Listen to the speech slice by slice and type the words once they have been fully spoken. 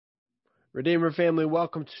Redeemer family,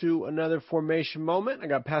 welcome to another formation moment. I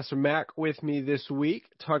got Pastor Mac with me this week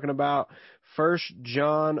talking about 1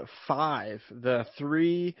 John 5, the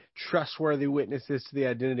three trustworthy witnesses to the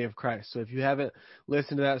identity of Christ. So if you haven't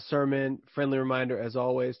listened to that sermon, friendly reminder as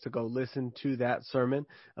always to go listen to that sermon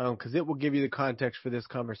because it will give you the context for this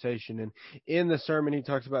conversation. And in the sermon, he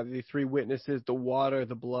talks about the three witnesses, the water,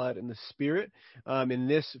 the blood, and the spirit. In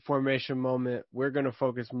this formation moment, we're going to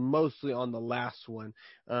focus mostly on the last one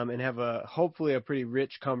and have hopefully a pretty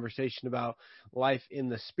rich conversation about life in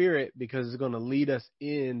the Spirit, because it's going to lead us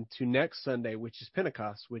into next Sunday, which is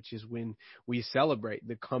Pentecost, which is when we celebrate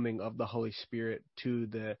the coming of the Holy Spirit to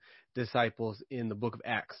the disciples in the book of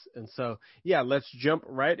Acts. And so, let's jump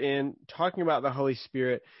right in talking about the Holy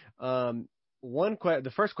Spirit. The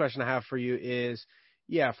first question I have for you is,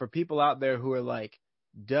 for people out there who are like,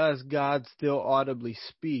 does God still audibly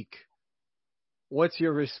speak? What's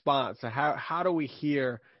your response? How do we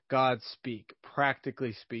hear God speak,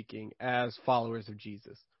 practically speaking, as followers of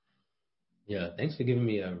Jesus? Yeah, thanks for giving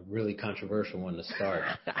me a really controversial one to start.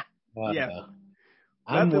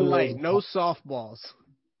 I'm nothing light, no softballs.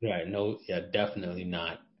 Right, no, definitely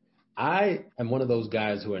not. I am one of those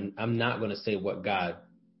guys I'm not going to say what God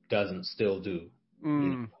doesn't still do.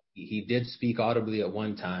 He did speak audibly at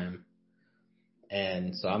one time.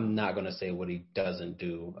 And so I'm not going to say what he doesn't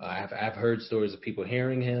do. I've heard stories of people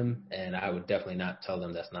hearing him, and I would definitely not tell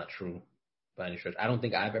them that's not true by any stretch. I don't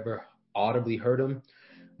think I've ever audibly heard him,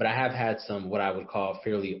 but I have had some what I would call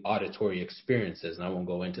fairly auditory experiences, and I won't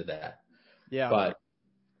go into that. Yeah. But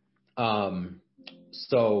I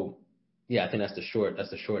think that's the short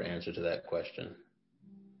answer to that question.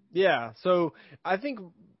 Yeah. So I think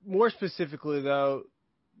more specifically, though,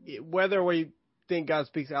 whether we think God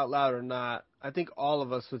speaks out loud or not, I think all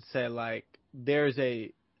of us would say, like, there's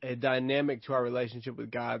a dynamic to our relationship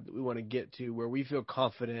with God that we want to get to where we feel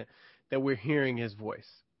confident that we're hearing his voice,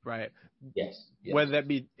 right? Yes. Whether that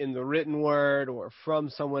be in the written word or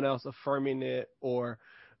from someone else affirming it or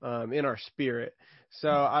in our spirit. So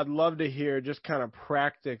I'd love to hear just kind of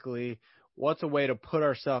practically what's a way to put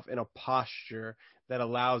ourselves in a posture that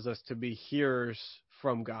allows us to be hearers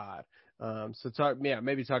from God.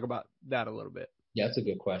 Maybe talk about that a little bit. Yeah, that's a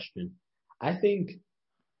good question. I think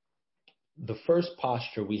the first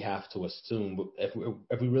posture we have to assume,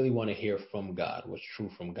 if we really want to hear from God, what's true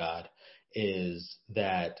from God, is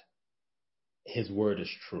that his word is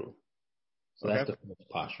true. So That's the first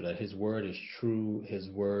posture, that his word is true. His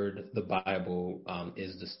word, the Bible,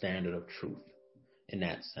 is the standard of truth in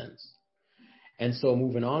that sense. And so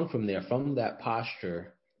moving on from there, from that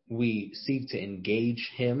posture, we seek to engage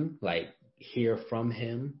him, like hear from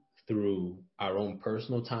him through our own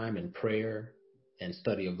personal time and prayer and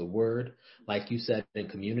study of the word. Like you said, in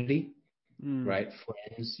community, right?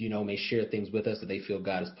 Friends, may share things with us that they feel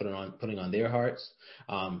God is putting on their hearts.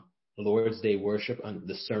 Lord's Day worship, on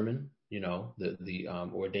the sermon, the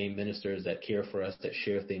ordained ministers that care for us, that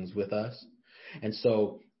share things with us. And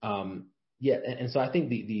so, and so I think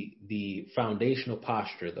the foundational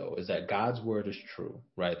posture, though, is that God's word is true,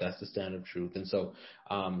 right? That's the standard of truth. And so,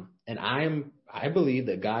 and I believe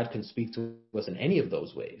that God can speak to us in any of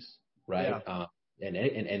those ways, right? Yeah.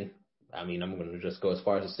 And I mean, I'm going to just go as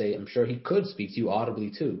far as to say, I'm sure he could speak to you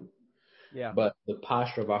audibly too. Yeah. But the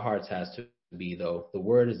posture of our hearts has to be, though, the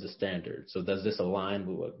word is the standard. So does this align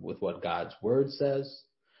with what God's word says?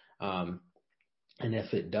 And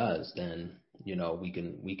if it does, then,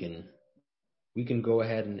 we can go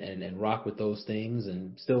ahead and rock with those things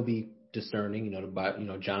and still be discerning.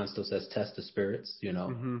 John still says test the spirits,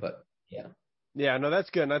 but yeah. Yeah, no, that's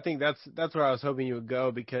good. And I think that's where I was hoping you would go,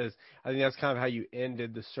 because I think that's kind of how you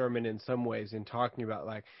ended the sermon in some ways, in talking about,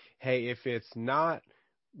 like, hey, if it's not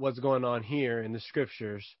what's going on here in the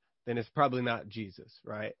scriptures, then it's probably not Jesus,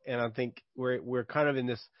 right? And I think we're kind of in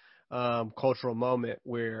this cultural moment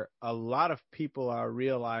where a lot of people are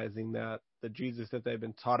realizing that the Jesus that they've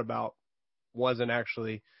been taught about wasn't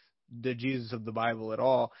actually the Jesus of the Bible at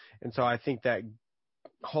all. And so I think that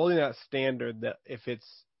holding that standard, that if it's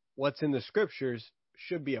what's in the scriptures,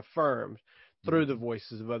 should be affirmed through the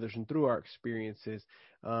voices of others and through our experiences.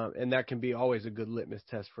 And that can be always a good litmus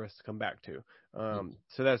test for us to come back to.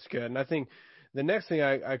 So that's good. And I think the next thing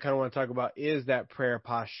I kind of want to talk about is that prayer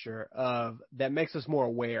posture that makes us more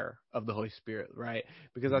aware of the Holy Spirit, right?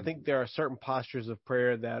 Because I think there are certain postures of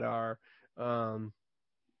prayer that are, not,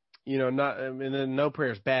 and then no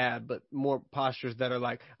prayer is bad, but more postures that are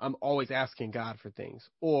like, I'm always asking God for things,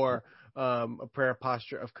 or a prayer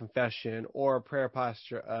posture of confession, or a prayer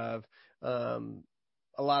posture of a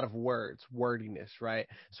lot of wordiness, right?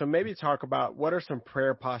 So maybe talk about what are some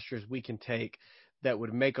prayer postures we can take that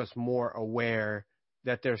would make us more aware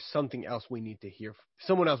that there's something else we need to hear,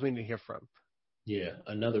 someone else we need to hear from? Yeah,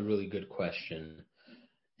 another really good question.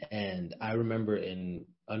 And I remember in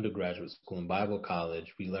undergraduate school and Bible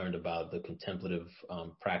college, we learned about the contemplative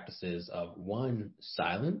practices of one,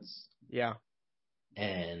 silence, Yeah.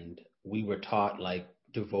 and we were taught like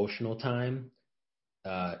devotional time.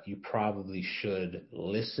 You probably should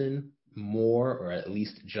listen more, or at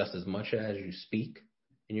least just as much as you speak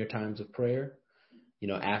in your times of prayer.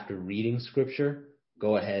 After reading scripture,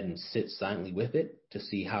 go ahead and sit silently with it to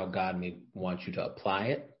see how God may want you to apply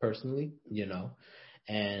it personally.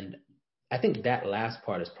 And I think that last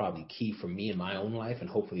part is probably key for me in my own life, and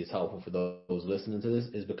hopefully it's helpful for those listening to this,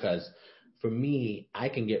 is because for me, I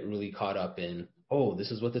can get really caught up in, oh, this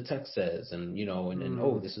is what the text says, and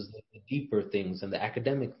oh, this is the deeper things and the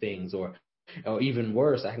academic things, or even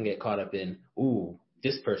worse, I can get caught up in, ooh,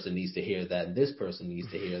 this person needs to hear that, and this person needs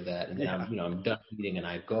to hear that, and then Yeah. I'm done reading and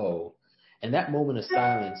I go. And that moment of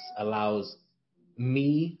silence allows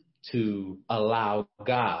me to allow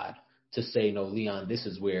God to say, no, Leon, this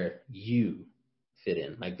is where you fit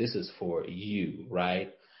in. Like, this is for you,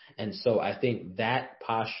 right? And so I think that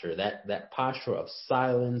posture, that posture of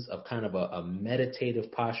silence, of kind of a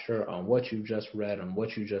meditative posture on what you just read, on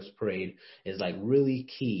what you just prayed, is like really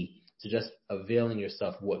key to just availing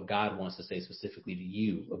yourself what God wants to say specifically to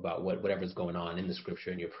you about whatever's going on in the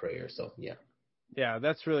scripture in your prayer. So, yeah. Yeah,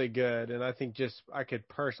 that's really good. And I think I could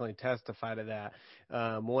personally testify to that.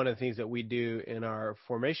 One of the things that we do in our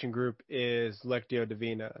formation group is Lectio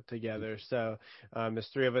Divina together. So there's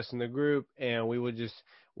three of us in the group, and we would just,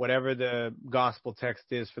 whatever the gospel text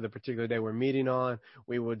is for the particular day we're meeting on,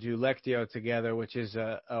 we will do Lectio together, which is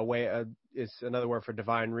it's another word for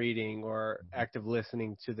divine reading or active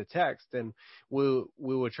listening to the text. And we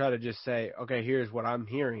will try to just say, okay, here's what I'm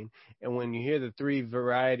hearing. And when you hear the three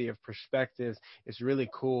variety of perspectives, it's really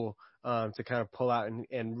cool to kind of pull out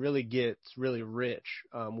and really get really rich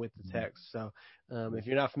with the text. So if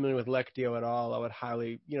you're not familiar with Lectio at all, I would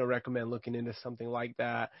highly recommend looking into something like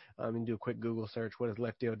that and do a quick Google search. What is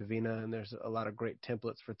Lectio Divina? And there's a lot of great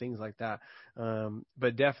templates for things like that.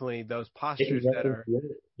 But definitely those They can postures that reference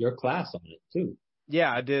are. your class on it too.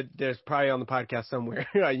 Yeah, I did. There's probably on the podcast somewhere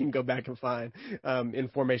you can go back and find. In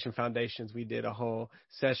Formation Foundations, we did a whole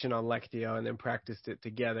session on Lectio and then practiced it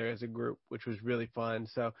together as a group, which was really fun.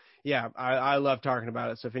 So yeah, I love talking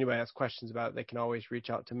about it. So if anybody has questions about it, they can always reach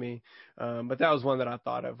out to me. But that was one that I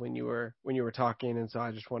thought of when you were talking, and so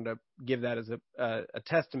I just wanted to give that as a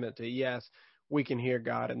testament to, yes, we can hear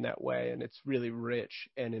God in that way, and it's really rich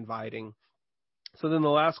and inviting. So then the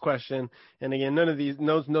last question, and again, none of these,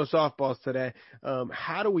 no softballs today.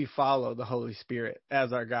 How do we follow the Holy Spirit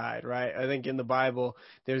as our guide, right? I think in the Bible,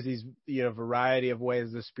 there's these, variety of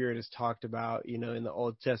ways the Spirit is talked about, in the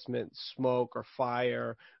Old Testament, smoke or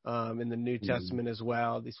fire, in the New Testament as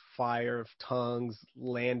well, these fire of tongues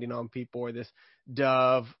landing on people, or this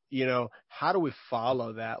dove, how do we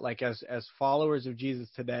follow that? Like as followers of Jesus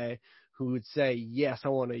today, who would say, yes, I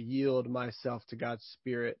want to yield myself to God's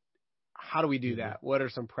Spirit. How do we do that? What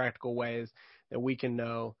are some practical ways that we can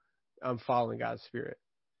know I'm following God's Spirit?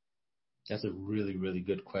 That's a really, really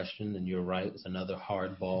good question. And you're right. It's another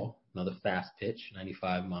hard ball, another fast pitch,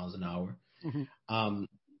 95 miles an hour. Mm-hmm.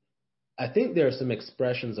 I think there are some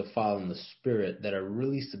expressions of following the Spirit that are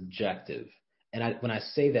really subjective. And when I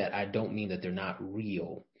say that, I don't mean that they're not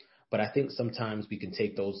real. But I think sometimes we can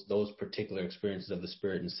take those particular experiences of the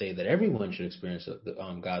Spirit and say that everyone should experience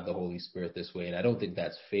God, the Holy Spirit, this way. And I don't think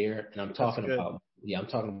that's fair. And I'm talking about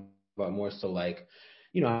more so like,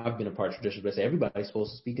 I've been a part of traditions where I say everybody's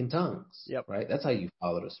supposed to speak in tongues, Yep. right? That's how you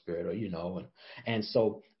follow the Spirit, or and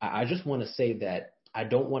so I just want to say that I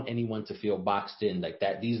don't want anyone to feel boxed in like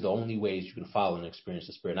that. These are the only ways you can follow and experience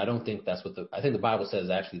the Spirit. And I don't think that's I think the Bible says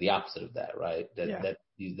actually the opposite of that, right?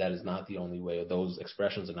 That is not the only way, or those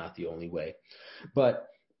expressions are not the only way. But,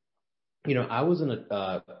 I was in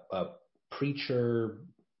a preacher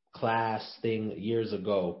class thing years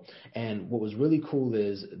ago. And what was really cool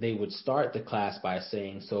is they would start the class by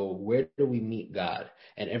saying, so where do we meet God?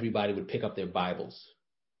 And everybody would pick up their Bibles.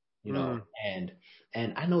 And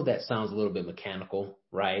I know that sounds a little bit mechanical,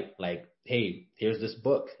 right? Like, hey, here's this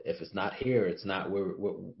book. If it's not here, it's not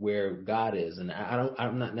where God is. And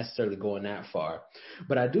I'm not necessarily going that far,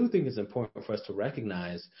 but I do think it's important for us to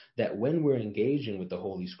recognize that when we're engaging with the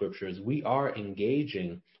Holy Scriptures, we are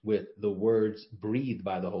engaging with the words breathed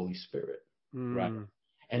by the Holy Spirit, right?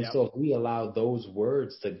 And so if we allow those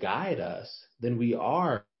words to guide us, then we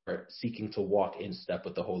are seeking to walk in step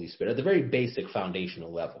with the Holy Spirit at the very basic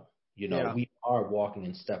foundational level. We are walking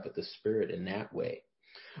in step with the Spirit in that way.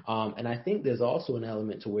 And I think there's also an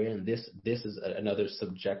element to where, and this is another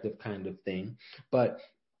subjective kind of thing, but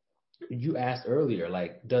you asked earlier,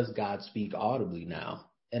 like, does God speak audibly now?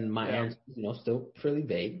 And my Yeah. answer is, still fairly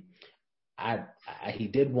vague. He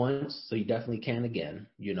did once, so he definitely can again.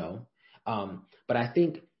 But I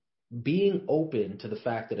think being open to the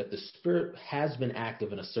fact that if the Spirit has been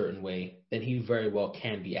active in a certain way, then he very well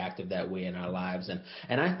can be active that way in our lives.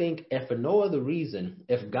 And I think if for no other reason,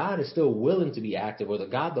 if God is still willing to be active, or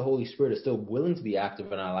the Holy Spirit is still willing to be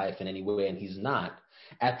active in our life in any way, and he's not,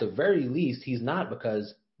 at the very least, he's not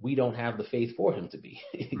because we don't have the faith for him to be.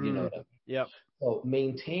 You know Mm. what I mean? Yep. So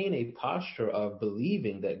maintain a posture of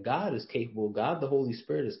believing that God is capable, God the Holy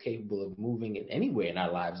Spirit is capable of moving in any way in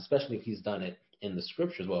our lives, especially if he's done it in the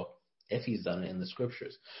scriptures. Well, if he's done it in the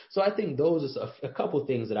scriptures. So I think those are a couple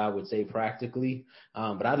things that I would say practically,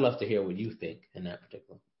 but I'd love to hear what you think in that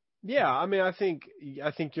particular. Yeah, I mean, I think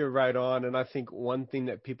you're right on, and I think one thing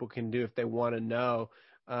that people can do if they want to know,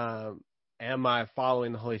 am I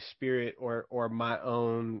following the Holy Spirit or my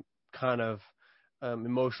own kind of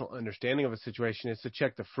emotional understanding of a situation, is to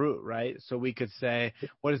check the fruit, right? So we could say,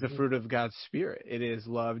 what is the fruit of God's Spirit? It is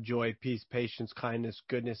love, joy, peace, patience, kindness,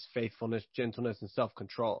 goodness, faithfulness, gentleness, and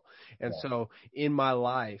self-control. And Yeah. so in my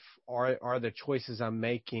life, are the choices I'm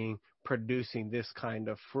making producing this kind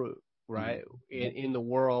of fruit? Right, Yeah. in the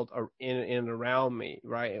world or in and around me,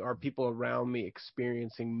 right? Are people around me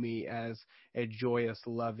experiencing me as a joyous,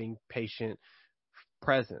 loving, patient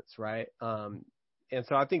presence, right? And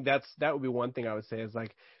so I think that would be one thing I would say is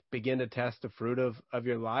like begin to test the fruit of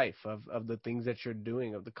your life, of the things that you're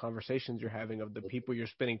doing, of the conversations you're having, of the people you're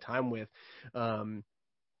spending time with. Um,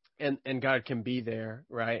 and God can be there,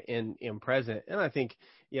 right? In present. And I think,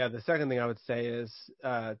 yeah, the second thing I would say is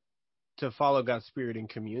to follow God's Spirit in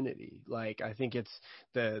community. Like I think it's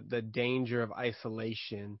the danger of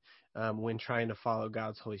isolation when trying to follow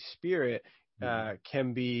God's Holy Spirit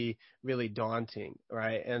can be really daunting,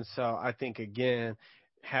 right? And so I think again,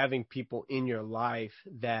 having people in your life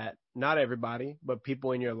that not everybody, but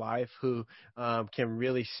people in your life who can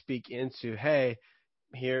really speak into, hey,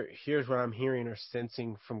 here's what I'm hearing or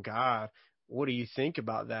sensing from God. What do you think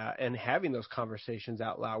about that? And having those conversations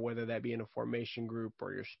out loud, whether that be in a formation group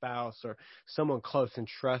or your spouse or someone close and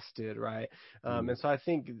trusted, right? And so I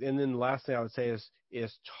think, and then the last thing I would say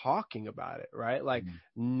is talking about it, right? Like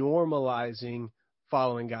normalizing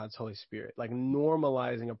following God's Holy Spirit, like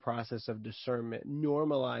normalizing a process of discernment,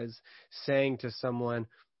 normalize saying to someone,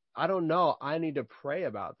 I don't know. I need to pray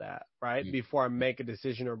about that, right? Before I make a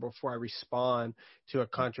decision or before I respond to a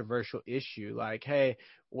controversial issue. Like, hey,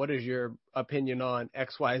 what is your opinion on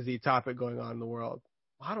XYZ topic going on in the world?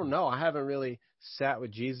 I don't know. I haven't really sat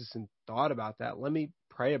with Jesus and thought about that. Let me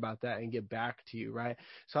pray about that and get back to you, right?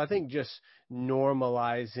 So I think just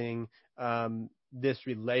normalizing this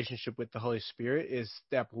relationship with the Holy Spirit is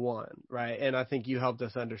step one, right? And I think you helped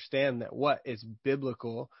us understand that what is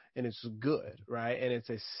biblical and it's good, right? And it's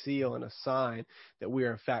a seal and a sign that we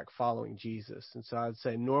are in fact following Jesus. And so I'd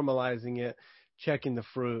say normalizing it, checking the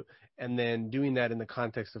fruit, and then doing that in the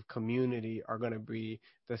context of community are going to be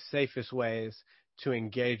the safest ways to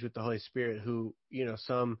engage with the Holy Spirit, who,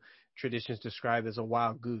 some traditions describe as a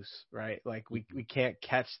wild goose, right? Like we can't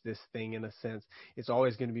catch this thing in a sense. It's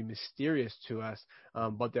always going to be mysterious to us.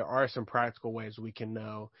 But there are some practical ways we can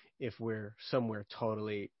know if we're somewhere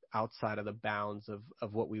totally outside of the bounds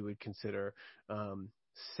of what we would consider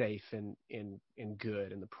safe and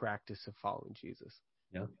good in the practice of following Jesus.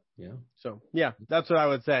 Yeah. Yeah. So yeah, that's what I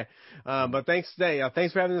would say. But thanks today.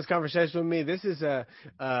 Thanks for having this conversation with me. This is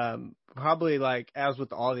probably like, as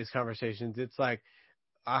with all these conversations, it's like,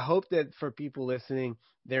 I hope that for people listening,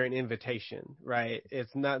 they're an invitation, right?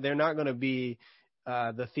 They're not going to be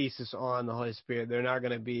the thesis on the Holy Spirit. They're not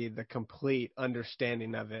going to be the complete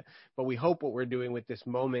understanding of it. But we hope what we're doing with this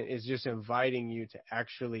moment is just inviting you to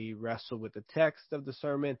actually wrestle with the text of the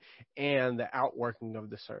sermon and the outworking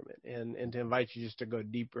of the sermon, and to invite you just to go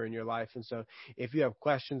deeper in your life. And so if you have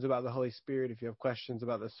questions about the Holy Spirit, if you have questions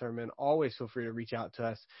about the sermon, always feel free to reach out to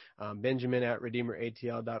us. Benjamin at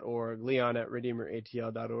redeemeratl.org, Leon at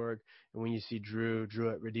redeemeratl.org. And when you see Drew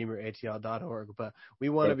at redeemeratl.org. But we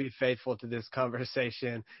want to be faithful to this conversation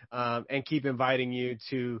and keep inviting you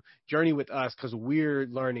to journey with us, because we're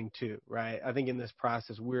learning too, right? I think in this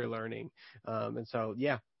process, we're learning. And so,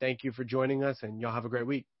 yeah, thank you for joining us, and y'all have a great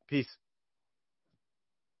week. Peace.